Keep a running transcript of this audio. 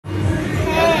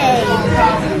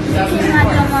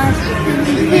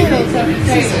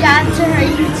subscribe to her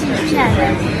YouTube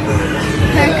channel,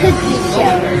 her cooking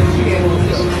show.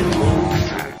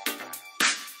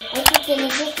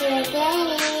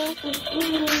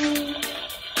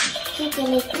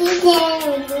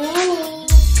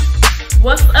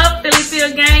 What's up, Philly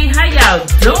Phil gang? How y'all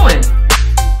doing?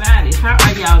 Everybody, how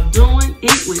are y'all doing?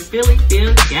 Eat with Philly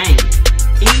Phil gang.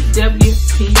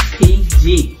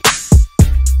 EWPPG.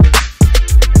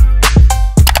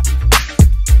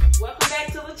 Welcome back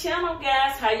to the channel,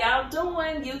 guys. How y'all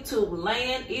doing? YouTube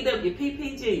land,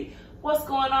 EWPPG. What's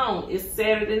going on? It's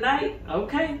Saturday night.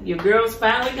 Okay, your girl's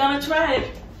finally gonna try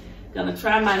it. Gonna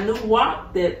try my new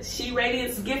wok that She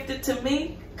Radiance gifted to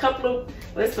me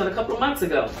it's been a couple of months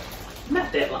ago.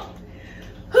 Not that long.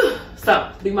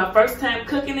 So, be my first time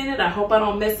cooking in it. I hope I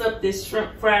don't mess up this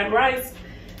shrimp fried rice.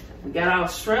 We got our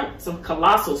shrimp, some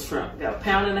colossal shrimp. Got 1.5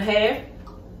 pounds.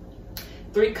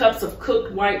 3 cups of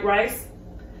cooked white rice.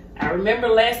 I remember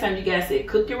last time you guys said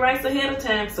cook your rice ahead of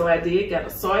time, so I did. Got a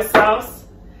soy sauce,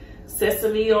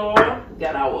 sesame oil.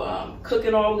 Got our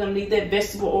cooking oil. We're gonna need that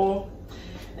vegetable oil.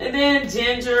 And then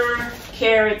ginger,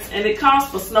 carrots, and it calls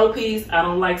for snow peas. I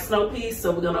don't like snow peas,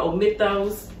 so we're gonna omit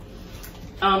those.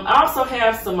 I also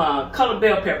have some colored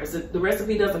bell peppers. The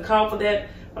recipe doesn't call for that,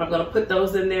 but I'm gonna put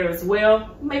those in there as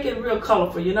well. Make it real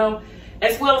colorful, you know?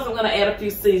 As well as I'm gonna add a few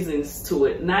seasonings to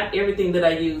it. Not everything that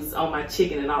I use on my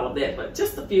chicken and all of that, but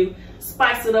just a few.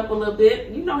 Spice it up a little bit.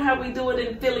 You know how we do it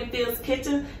in Philly Phil's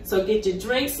kitchen. So get your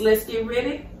drinks, let's get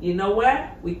ready. You know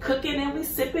what? We cooking and we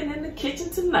sipping in the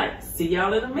kitchen tonight. See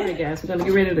y'all in a minute. All right, guys, we're gonna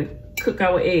get ready to cook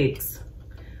our eggs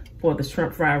for the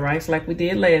shrimp fried rice like we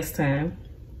did last time.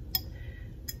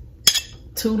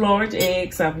 2 large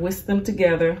eggs, I've whisked them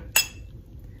together.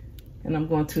 And I'm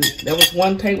going to, that was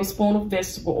 1 tablespoon of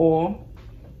vegetable oil.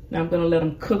 Now I'm gonna let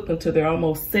them cook until they're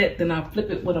almost set. Then I'll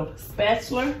flip it with a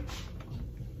spatula.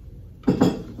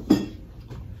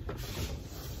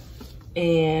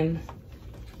 And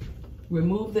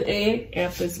remove the egg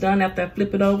after it's done, after I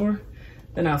flip it over.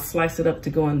 Then I'll slice it up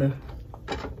to go in the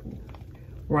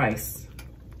rice.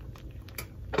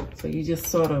 So you just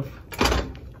sort of,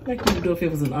 like you would do if it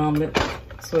was an omelet,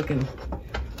 so it can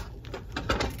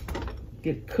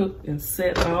get cooked and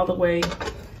set all the way.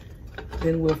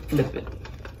 Then we'll flip it.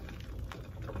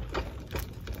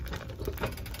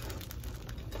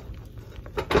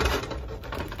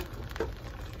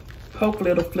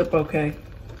 Hopefully it'll flip okay.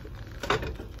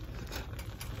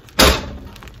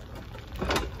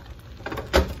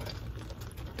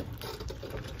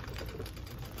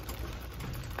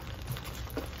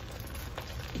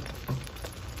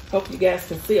 Hope you guys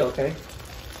can see okay.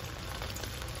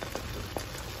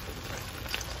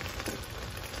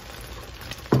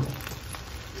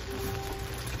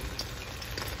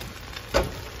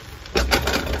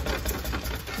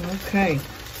 Okay.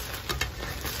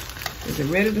 Is it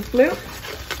ready to flip?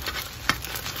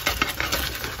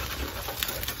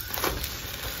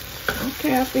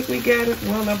 Okay, I think we got it.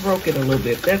 Well, I broke it a little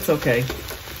bit. That's okay.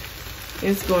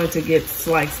 It's going to get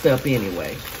sliced up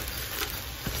anyway.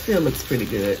 Still looks pretty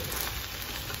good.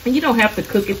 And you don't have to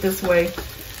cook it this way.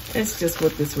 That's just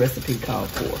what this recipe called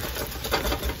for.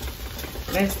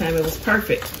 Last time it was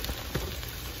perfect.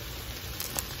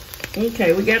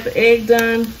 Okay, we got the egg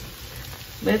done.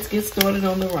 Let's get started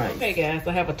on the rice. Okay guys,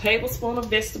 I have a tablespoon of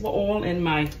vegetable oil in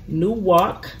my new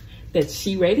wok that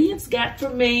She Radiance got for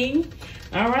me.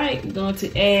 All right, I'm going to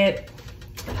add,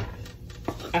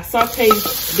 I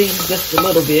sauteed these just a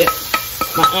little bit,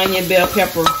 my onion, bell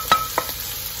pepper,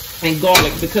 and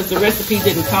garlic because the recipe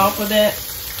didn't call for that.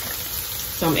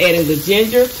 So I'm adding the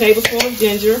ginger, tablespoon of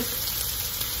ginger,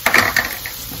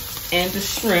 and the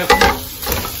shrimp,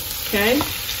 okay?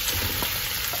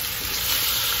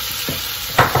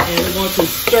 And we're going to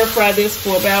stir fry this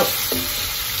for about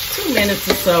 2 minutes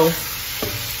or so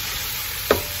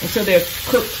until they're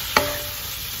cooked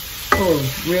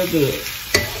real good.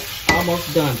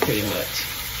 Almost done pretty much.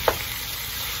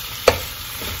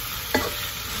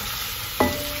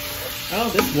 Oh,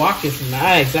 this wok is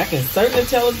nice. I can certainly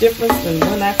tell a difference than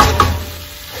when I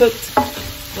cooked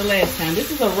the last time.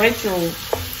 This is a Rachel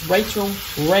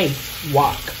Ray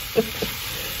wok.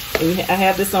 I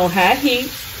have this on high heat.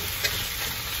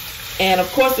 And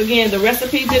of course, again, the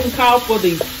recipe didn't call for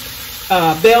the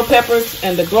bell peppers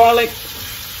and the garlic.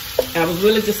 I was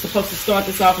really just supposed to start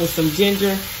this off with some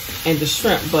ginger and the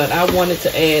shrimp, but I wanted to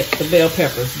add the bell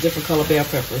peppers, different color bell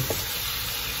peppers.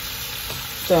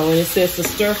 So when it says to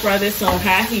stir fry this on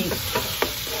high heat,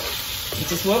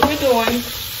 which is what we're doing.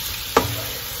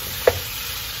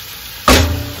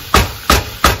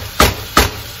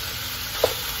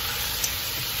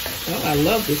 Oh, I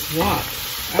love this wok.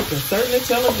 I can certainly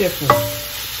tell a difference.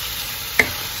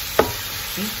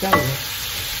 I'm telling you.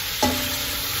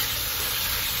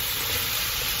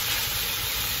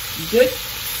 Good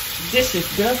dishes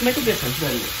does make a difference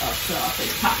when you put off in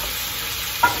the pot.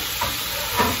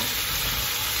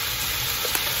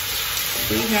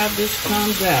 See how this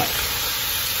comes out.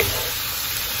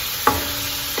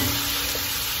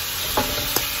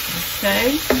 Okay.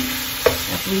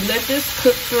 After we let this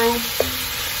cook through,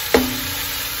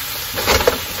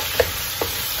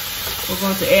 we're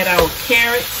going to add our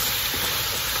carrots.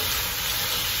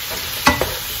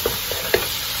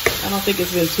 I don't think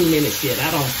it's been 2 minutes yet.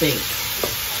 I don't think.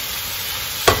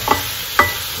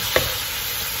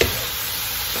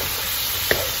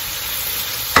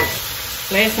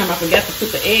 Last time I forgot to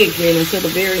put the eggs in until the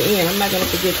very end. I'm not going to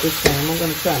forget this time. I'm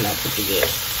going to try not to forget.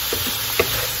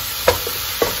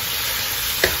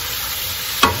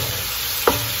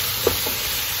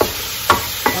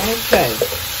 Okay.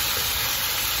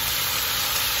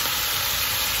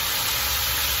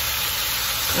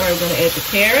 All right, we're going to add the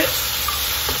carrots.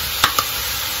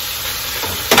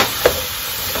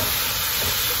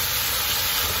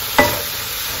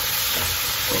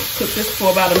 Cook this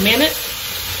for about a minute.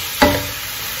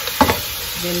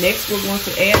 Then next we're going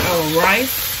to add our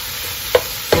rice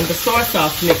and the soy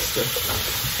sauce mixture.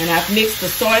 And I've mixed the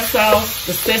soy sauce,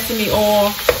 the sesame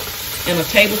oil, and a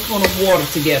tablespoon of water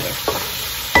together.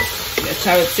 That's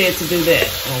how it said to do that,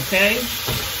 okay?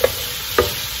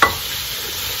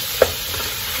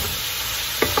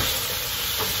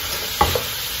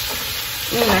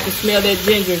 I can smell that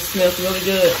ginger. It smells really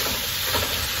good.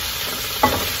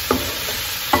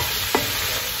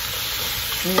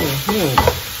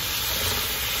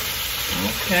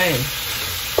 Okay.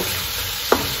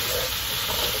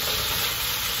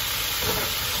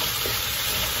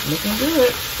 Looking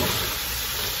good.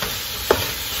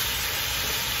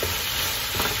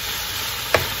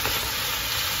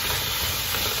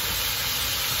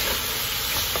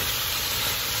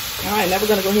 All right, now we're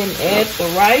gonna go ahead and add the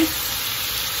rice.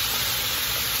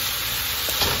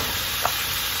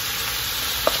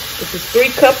 This is 3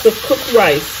 cups of cooked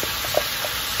rice.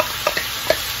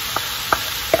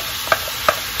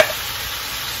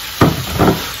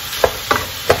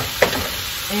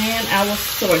 And our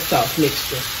soy sauce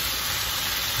mixture.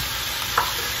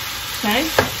 Okay.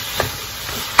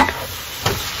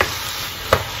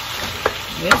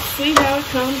 Let's see how it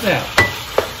comes out.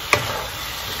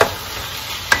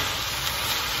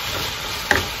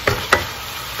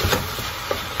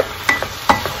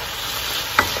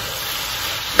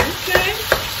 Okay.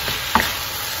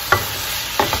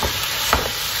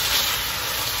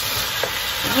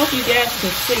 I hope you guys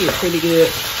can see it pretty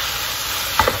good.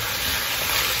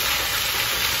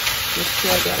 Make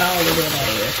sure I got all of that out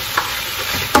of there.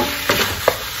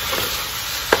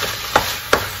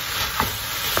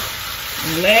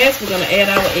 And last, we're going to add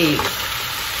our eggs.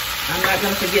 I'm not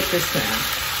going to forget this time.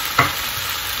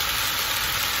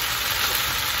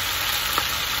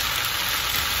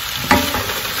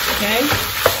 Okay?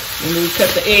 And then we cut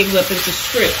the eggs up into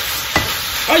strips.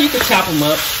 Or you can chop them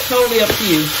up. Totally up to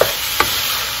you.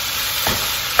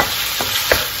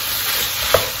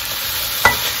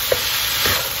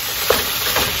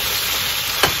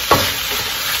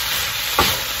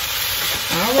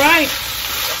 Alright,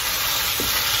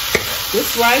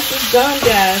 this rice is done,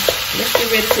 guys. Let's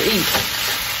get ready to eat.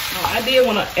 Oh, I did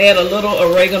want to add a little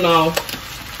oregano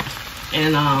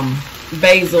and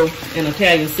basil and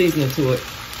Italian seasoning to it.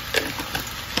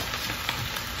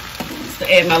 Just to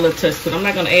add my little touch to it. I'm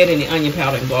not going to add any onion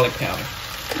powder and garlic powder.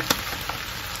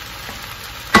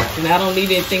 And I don't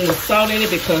need anything with salt in it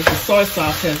because the soy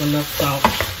sauce has enough salt.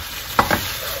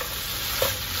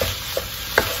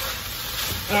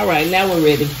 All right, now we're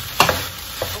ready.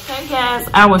 Okay, guys,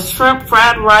 our shrimp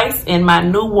fried rice and my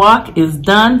new wok is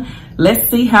done. Let's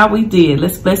see how we did.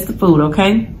 Let's bless the food,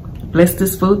 okay? Bless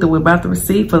this food that we're about to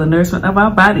receive for the nourishment of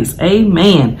our bodies.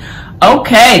 Amen.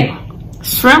 Okay,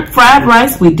 shrimp fried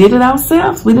rice. We did it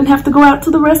ourselves. We didn't have to go out to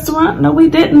the restaurant. No, we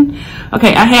didn't.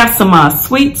 Okay, I have some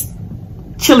sweet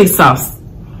chili sauce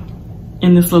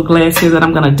in this little glass here that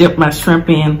I'm going to dip my shrimp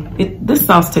in. This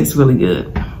sauce tastes really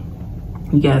good.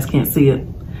 You guys can't see it.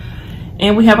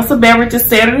 And we have us a beverage. It's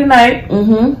Saturday night.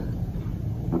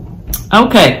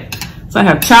 Okay. So I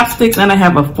have chopsticks and I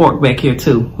have a fork back here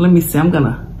too. Let me see. I'm going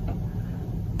to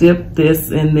dip this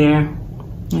in there.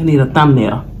 I need a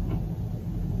thumbnail.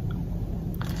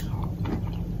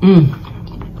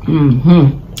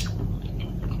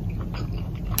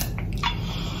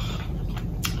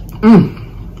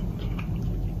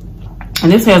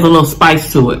 And this has a little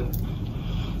spice to it.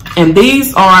 And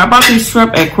these are, I bought these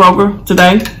shrimp at Kroger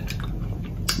today.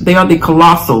 They are the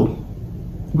colossal,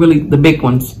 really the big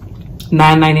ones,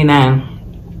 $9.99.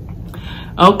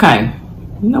 Okay.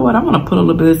 You know what? I'm gonna put a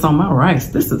little bit of this on my rice.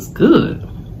 This is good.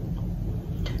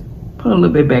 Put a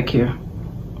little bit back here.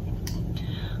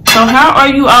 So how are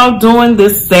you all doing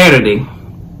this Saturday?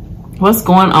 What's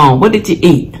going on? What did you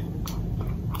eat?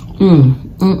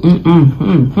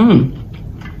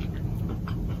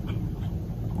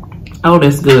 Oh,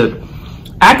 that's good.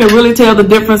 I can really tell the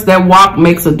difference. That wok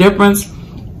makes a difference.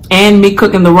 And me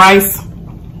cooking the rice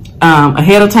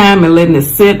ahead of time and letting it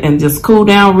sit and just cool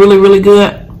down really, really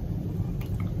good.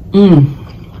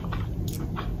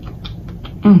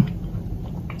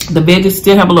 The veggies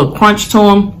still have a little crunch to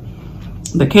them.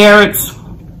 The carrots.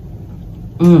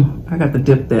 I got to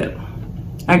dip that.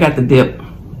 I got the dip.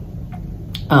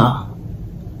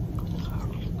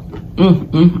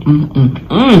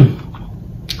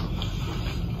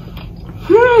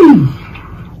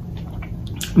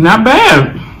 Not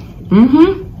bad.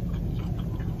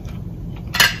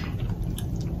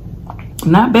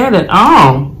 Not bad at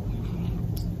all.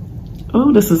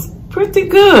 Oh, this is pretty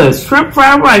good. Shrimp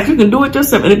fried rice. You can do it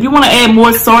yourself. And if you want to add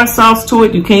more soy sauce to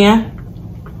it, you can.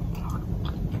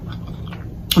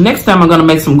 Next time I'm going to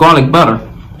make some garlic butter.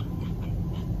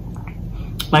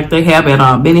 Like they have at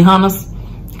Benihana's.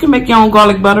 You can make your own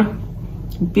garlic butter.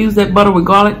 Infuse that butter with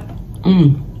garlic.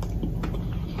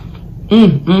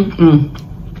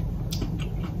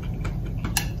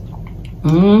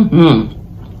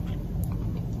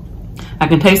 I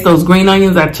can taste those green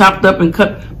onions I chopped up and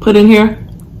put in here.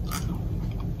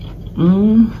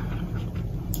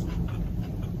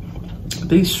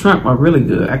 These shrimp are really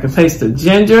good. I can taste the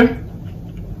ginger.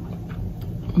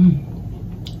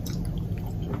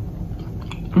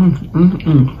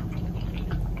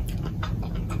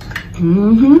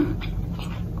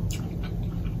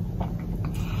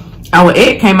 Our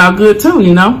egg came out good too,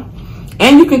 you know.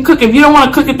 And you can cook, if you don't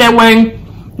want to cook it that way,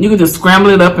 you can just scramble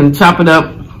it up and chop it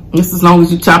up. Just as long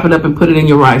as you chop it up and put it in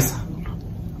your rice.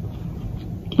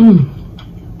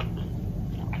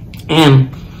 And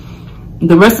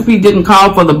the recipe didn't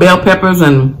call for the bell peppers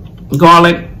and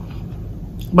garlic,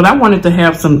 but I wanted to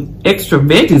have some extra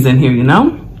veggies in here, you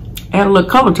know. Add a little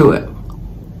color to it.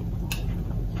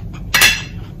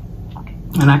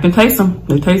 And I can taste them.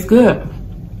 They taste good.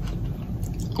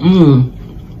 Let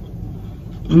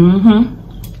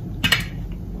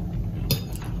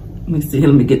me see here.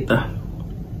 Let me get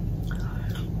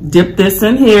dip this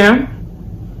in here.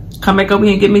 Come back over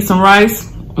here and get me some rice.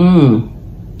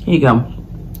 Here you go.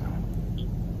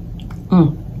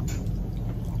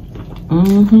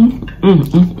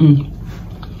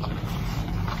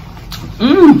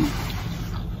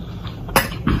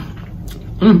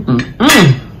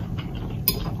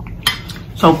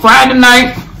 So Friday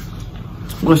night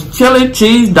was chili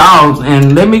cheese dogs,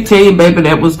 and let me tell you, baby,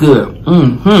 that was good.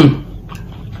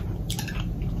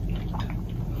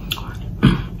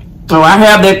 So I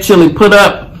have that chili put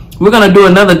up. We're gonna do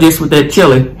another dish with that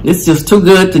chili. It's just too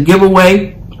good to give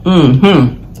away.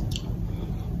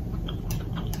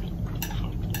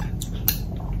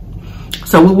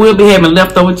 So we will be having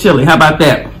leftover chili. How about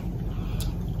that?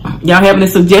 Y'all have any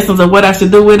suggestions of what I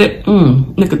should do with it?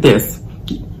 Look at this.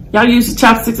 Y'all use your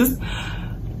chopsticks.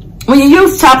 When you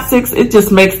use chopsticks, it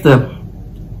just makes the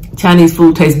Chinese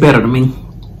food taste better to me.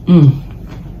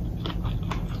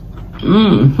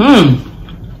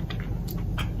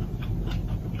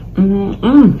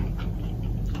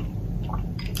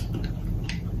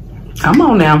 Come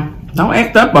on now. Don't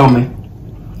act up on me.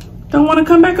 Don't want to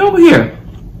come back over here.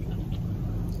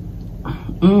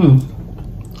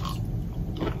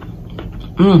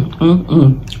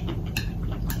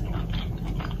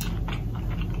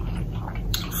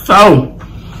 So,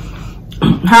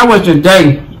 how was your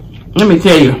day? Let me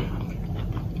tell you.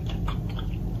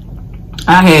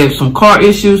 I had some car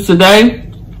issues today.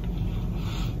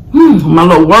 My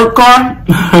little work car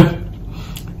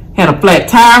had a flat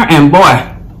tire, and boy,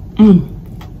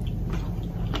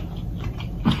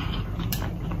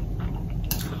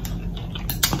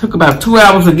 it took about 2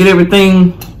 hours to get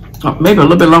everything, maybe a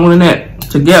little bit longer than that,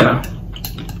 together.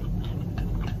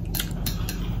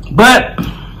 But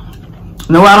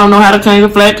no, I don't know how to change a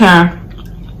flat tire.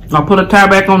 I'll put a tire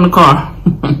back on the car.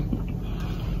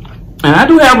 And I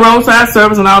do have roadside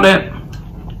service and all that.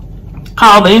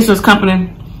 Called the insurance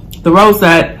company, the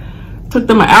roadside. Took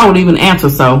them an hour to even answer,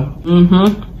 so.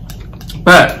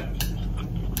 But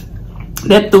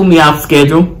that threw me off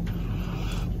schedule.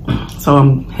 So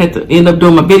I had to end up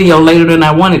doing my video later than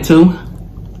I wanted to.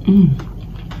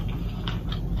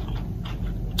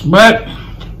 But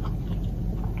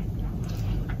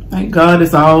thank God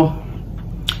it's all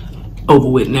over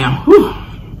with now. Whew.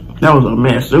 That was a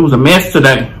mess. It was a mess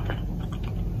today.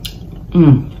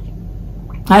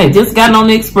 I had just gotten on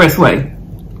the expressway.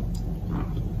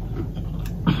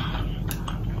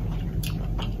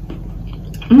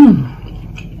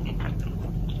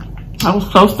 I was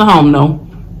close to home though.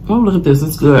 Oh, look at this,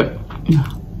 it's good.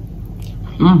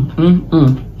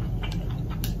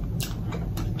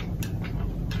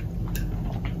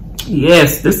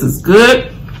 Yes, this is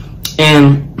good.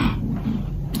 And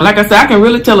like I said, I can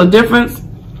really tell a difference.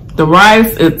 The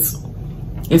rice,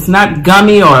 it's not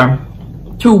gummy or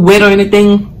too wet or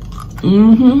anything.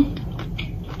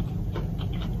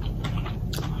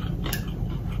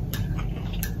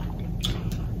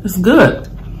 It's good.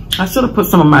 I should have put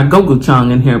some of my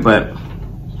gochujang in here, but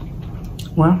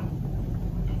well,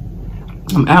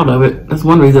 I'm out of it. That's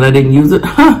one reason I didn't use it.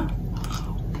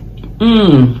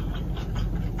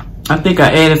 I think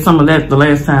I added some of that the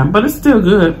last time, but it's still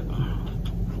good.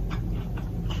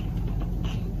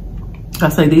 I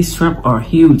say these shrimp are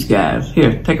huge, guys.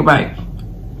 Here, take a bite.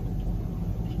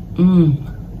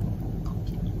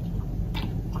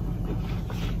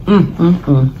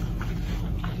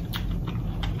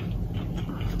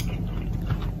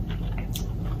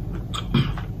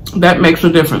 That makes a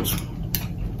difference.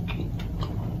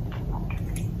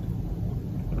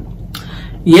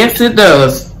 Yes, it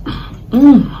does.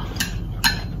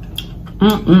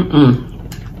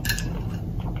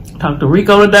 Talked to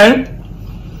Rico today.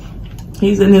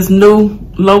 He's in his new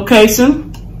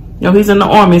location. You know, he's in the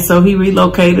Army, so he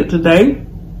relocated today.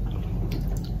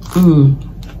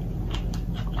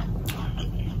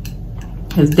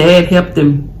 His dad helped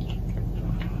him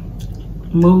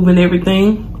move and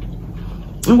everything.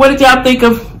 And what did y'all think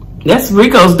of? That's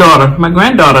Rico's daughter, my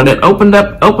granddaughter, that opened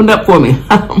up for me.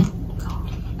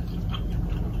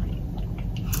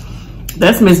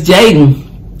 That's Miss Jaden.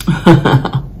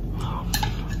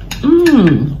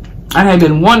 I had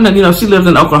been wanting, you know, she lives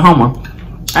in Oklahoma.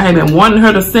 I had been wanting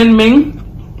her to send me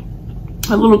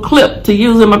a little clip to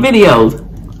use in my videos.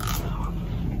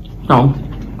 So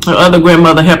her other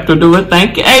grandmother helped her do it.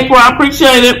 Thank you, April. I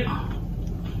appreciate it.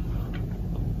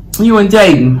 You and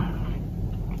Jaden.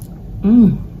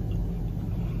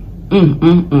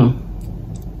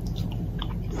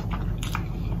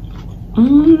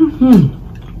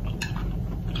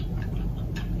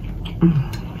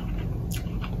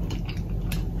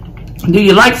 Do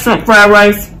you like shrimp fried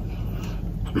rice?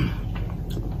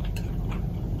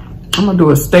 I'm gonna do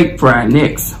a steak fry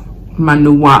next. My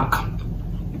new wok.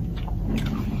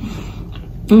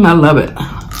 I love it.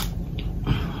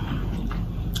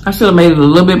 I should have made it a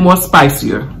little bit more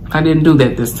spicier. I didn't do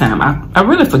that this time. I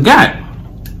really forgot.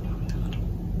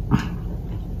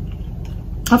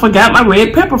 I forgot my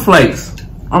red pepper flakes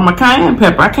or my cayenne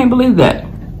pepper. I can't believe that.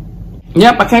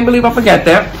 Yep, I can't believe I forgot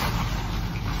that.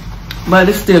 But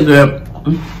it's still good.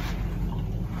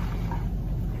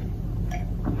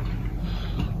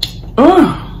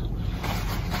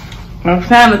 I'm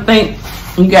trying to think.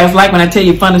 You guys like when I tell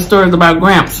you funny stories about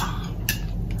Gramps?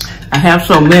 I have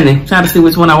so many. Trying to see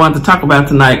which one I wanted to talk about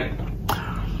tonight.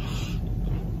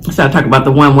 So I talk about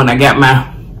the one when I got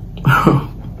my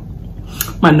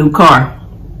my new car.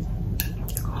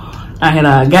 I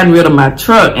had gotten rid of my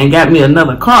truck and got me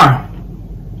another car.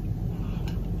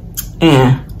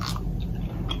 And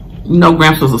you know,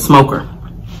 Gramps was a smoker.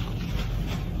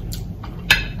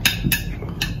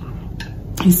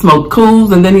 He smoked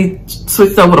Cools and then he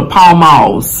switched over to Pall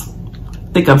Malls.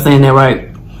 I think I'm saying that right.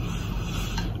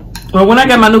 Well, when I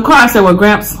got my new car, I said, well,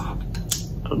 Gramps,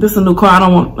 this is a new car. I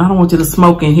don't want you to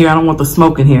smoke in here. I don't want the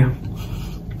smoke in here.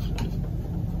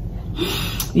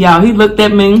 Y'all, he looked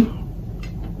at me.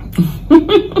 He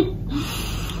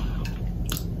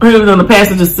was on the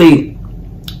passenger seat.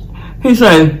 He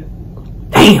said,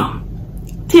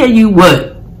 damn, tell you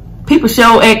what, people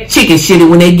sure act chicken shitty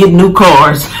when they get new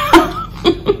cars.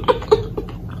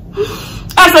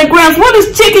 I said, Gramps, what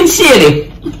is chicken shitty?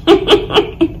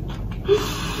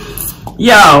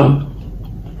 Yo,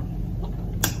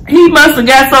 he must have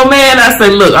got so mad. I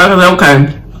said, look, I said,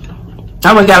 okay.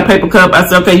 I went got a paper cup. I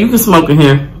said, okay, you can smoke in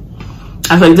here.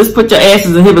 I said, just put your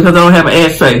ashes in here because I don't have an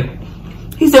ashtray.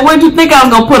 He said, where'd you think I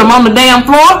was going to put them on the damn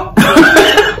floor?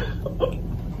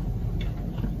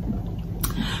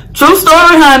 True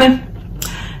story, honey.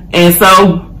 And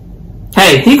so,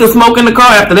 hey, he could smoke in the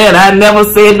car after that. I never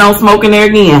said don't smoke in there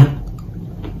again.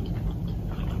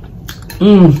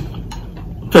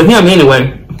 To him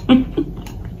anyway.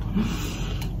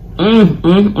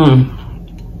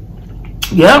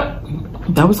 Yep,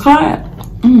 that was quiet.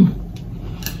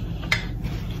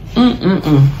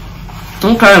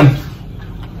 Okay.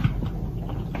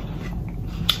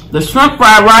 The shrimp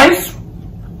fried rice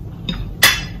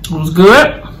was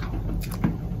good.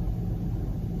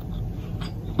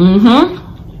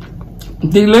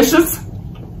 Delicious.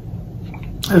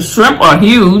 The shrimp are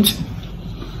huge.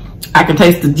 I can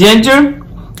taste the ginger.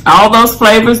 All those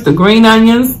flavors, the green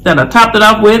onions that I topped it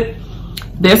off with.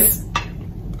 This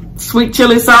sweet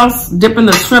chili sauce, dipping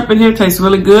the shrimp in here, tastes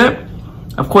really good.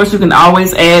 Of course, you can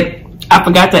always add, I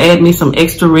forgot to add me some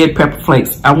extra red pepper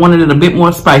flakes. I wanted it a bit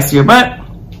more spicier, but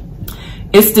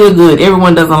it's still good.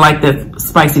 Everyone doesn't like that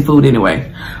spicy food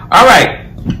anyway. All right.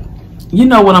 You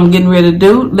know what I'm getting ready to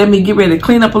do. Let me get ready to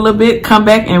clean up a little bit, come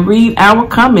back and read our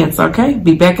comments, okay?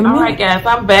 Be back in a minute. All right, guys,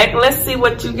 I'm back. Let's see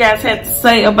what you guys had to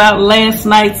say about last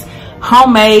night's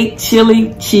homemade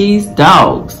chili cheese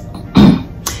dogs.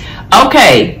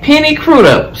 Okay, Penny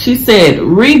Crudup, she said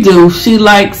redo.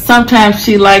 Sometimes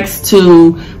she likes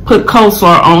to put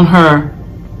coleslaw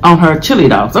on her chili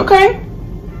dogs. Okay.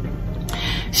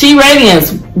 She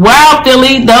Radiance, wow,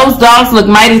 Philly, those dogs look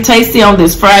mighty tasty on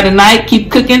this Friday night.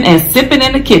 Keep cooking and sipping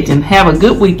in the kitchen. Have a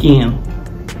good weekend.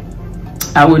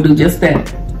 I will do just that.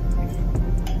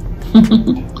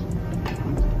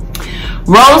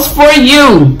 Rose for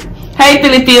you. Hey,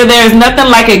 Philly Phil, there is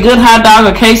nothing like a good hot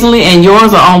dog occasionally, and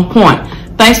yours are on point.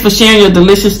 Thanks for sharing your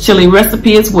delicious chili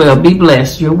recipe as well. Be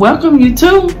blessed. You're welcome, you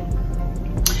too.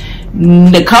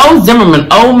 Nicole Zimmerman,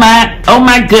 oh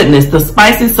my goodness, the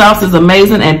spicy sauce is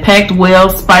amazing and packed well.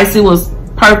 Spicy was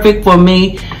perfect for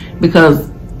me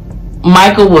because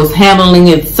Michael was handling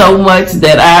it so much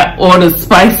that I ordered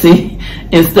spicy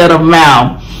instead of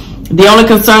mild. The only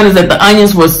concern is that the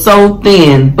onions were so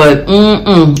thin, but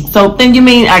so thin, you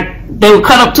mean they were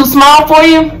cut up too small for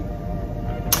you?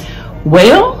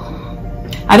 Well,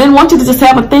 I didn't want you to just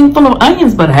have a thing full of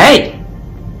onions, but hey,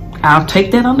 I'll take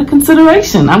that under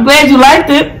consideration. I'm glad you liked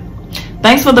it.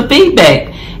 Thanks for the feedback.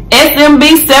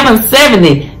 SMB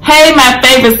 770. Hey, my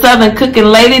favorite Southern cooking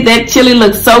lady. That chili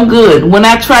looks so good. When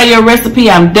I try your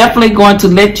recipe, I'm definitely going to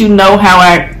let you know how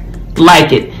I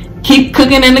like it. Keep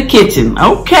cooking in the kitchen.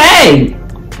 Okay.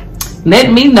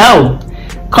 Let me know.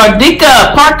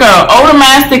 Cardika Parker. Older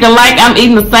minds think alike. I'm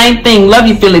eating the same thing. Love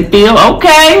you, Philly Phil.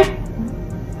 Okay.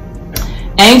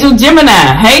 Angel Gemini,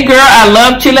 hey girl, I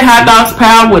love chili hot dogs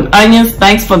powered with onions.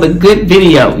 Thanks for the good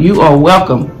video. You are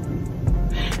welcome.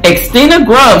 Extina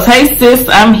Grubbs, hey sis,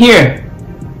 I'm here.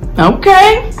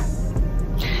 Okay.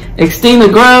 Extina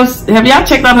Grubbs, have y'all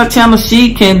checked out her channel?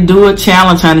 She can do a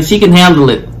challenge, honey. She can handle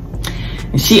it.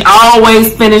 And she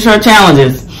always finish her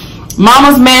challenges.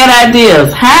 Mama's Mad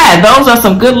Ideas, hi, those are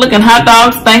some good looking hot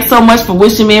dogs. Thanks so much for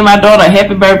wishing me and my daughter a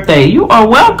happy birthday. You are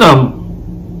welcome.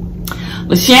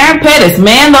 Sharon Pettis,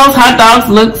 man, those hot dogs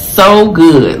look so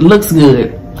good. Looks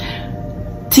good.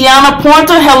 Tiana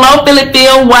Pointer, hello, Philly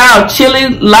Phil. Wow, chili,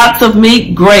 lots of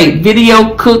meat, great.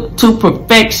 Video cooked to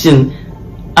perfection.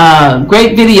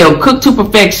 Great video, cooked to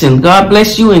perfection. God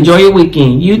bless you. Enjoy your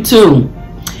weekend. You too.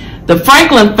 The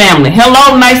Franklin family,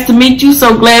 hello, nice to meet you.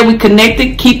 So glad we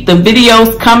connected. Keep the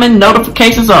videos coming.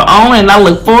 Notifications are on, and I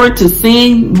look forward to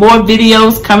seeing more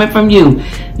videos coming from you.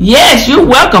 Yes, you're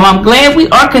welcome. I'm glad we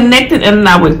are connected, and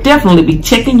I will definitely be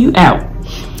checking you out.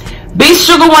 Beef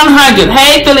Sugar 100.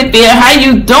 Hey, Philly Phil, how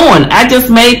you doing? I just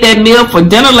made that meal for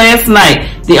dinner last night.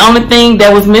 The only thing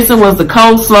that was missing was the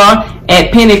coleslaw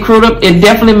at Penny Crudup. It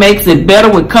definitely makes it better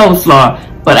with coleslaw,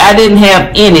 but I didn't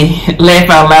have any. Laugh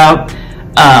out loud.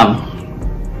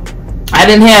 I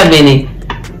didn't have any.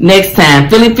 Next time.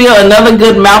 Philly Phil, another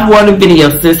good mouth-watering video,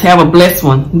 sis. Have a blessed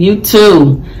one. You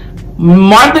too.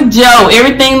 Martha Joe,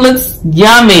 everything looks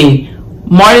yummy.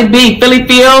 Marty B, Philly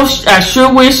Phil, I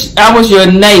sure wish I was your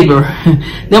neighbor.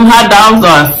 Them hot dogs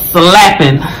are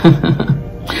slapping.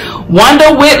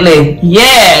 Wanda Whitley,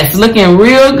 yes, looking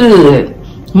real good.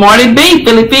 Marty B,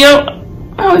 Philly Phil,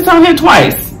 oh, it's on here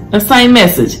twice. The same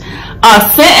message.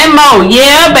 Scent and Mo,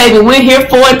 yeah, baby, we're here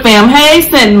for it, fam. Hey,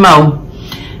 Scent and Mo.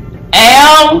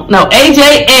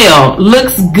 AJL,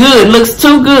 looks good, looks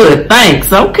too good.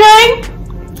 Thanks, okay.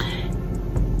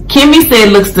 Kimmy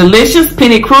said, looks delicious.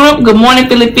 Penny Crudup, good morning,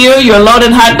 Philly Phil. Your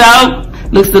loaded hot dog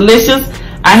looks delicious.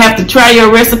 I have to try your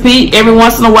recipe. Every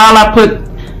once in a while, I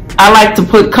like to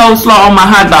put coleslaw on my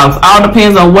hot dogs. All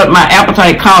depends on what my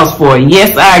appetite calls for.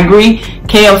 Yes, I agree.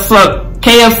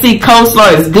 KFC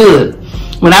coleslaw is good.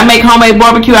 When I make homemade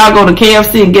barbecue, I'll go to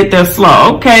KFC and get their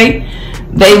slaw. Okay.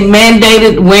 They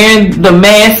mandated wearing the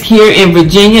mask here in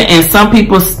Virginia, and some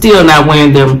people still not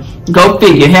wearing them. Go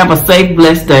figure. Have a safe,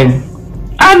 blessed day.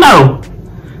 I know.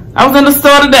 I was in the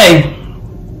store today.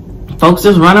 Folks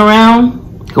just run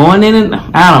around, going in and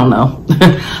I don't know.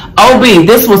 OB,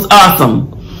 this was awesome.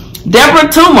 Deborah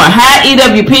Toomer, hi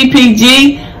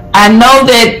EWPPG. I know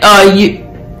that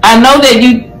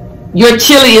your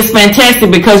chili is fantastic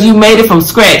because you made it from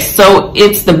scratch. So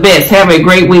it's the best. Have a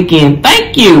great weekend.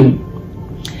 Thank you.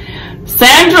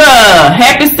 Sandra,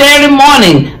 happy Saturday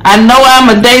morning. I know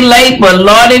I'm a day late, but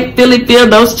Lordy, Philly Phil,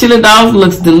 those chili dogs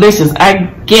looks delicious.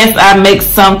 I guess I make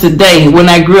some today when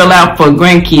I grill out for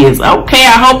grandkids. Okay,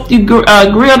 I hope you grilled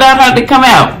out. How'd they come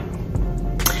out?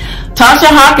 Tasha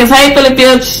Hawkins, hey Philly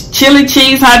Phil, chili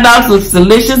cheese hot dogs looks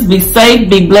delicious. Be safe,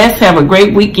 be blessed, have a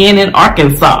great weekend in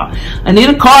Arkansas.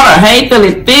 Anita Carter, hey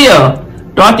Philly Phil.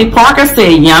 Dorothy Parker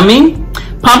said yummy.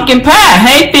 Pumpkin pie,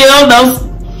 hey Phil,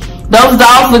 those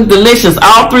dogs look delicious.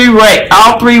 All three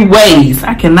ways.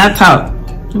 I cannot talk.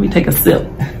 Let me take a sip.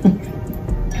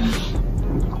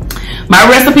 My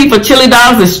recipe for chili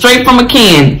dogs is straight from a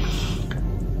can.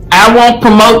 I won't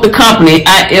promote the company.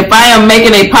 If I am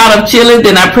making a pot of chili,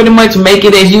 then I pretty much make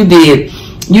it as you did.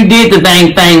 You did the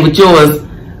dang thing with yours.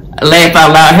 Laugh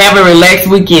out loud. Have a relaxed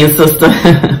weekend, sister.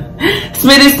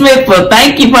 Smitty Smithful,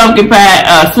 thank you, Pumpkin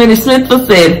Pie. Smitty Smithful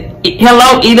said,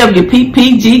 hello,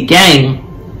 EWPPG gang.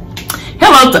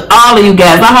 Hello to all of you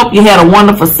guys. I hope you had a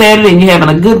wonderful Saturday and you're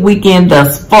having a good weekend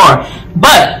thus far.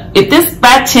 But if this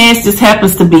by chance just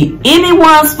happens to be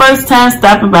anyone's first time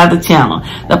stopping by the channel,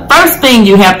 the first thing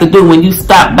you have to do when you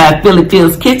stop by Philly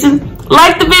Phil's Kitchen,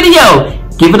 like the video,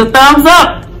 give it a thumbs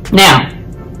up. Now,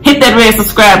 hit that red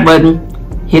subscribe button.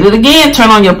 Hit it again, turn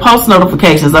on your post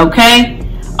notifications, okay?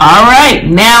 Alright,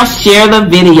 now share the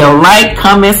video. Like,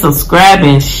 comment, subscribe,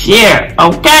 and share,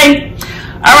 okay?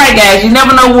 Alright guys, you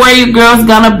never know where your girl's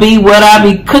gonna be, what I'll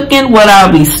be cooking, what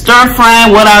I'll be stir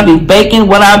frying, what I'll be baking,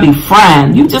 what I'll be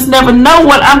frying. You just never know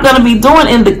what I'm gonna be doing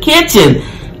in the kitchen.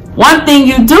 One thing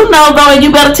you do know though, and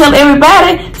you better tell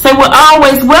everybody, say we're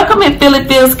always welcome in Philly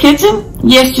Phil's Kitchen.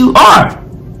 Yes, you are.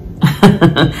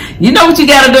 You know what you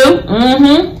gotta do.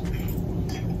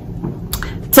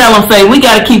 Tell them, say, we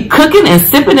gotta keep cooking and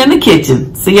sipping in the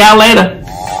kitchen. See y'all later.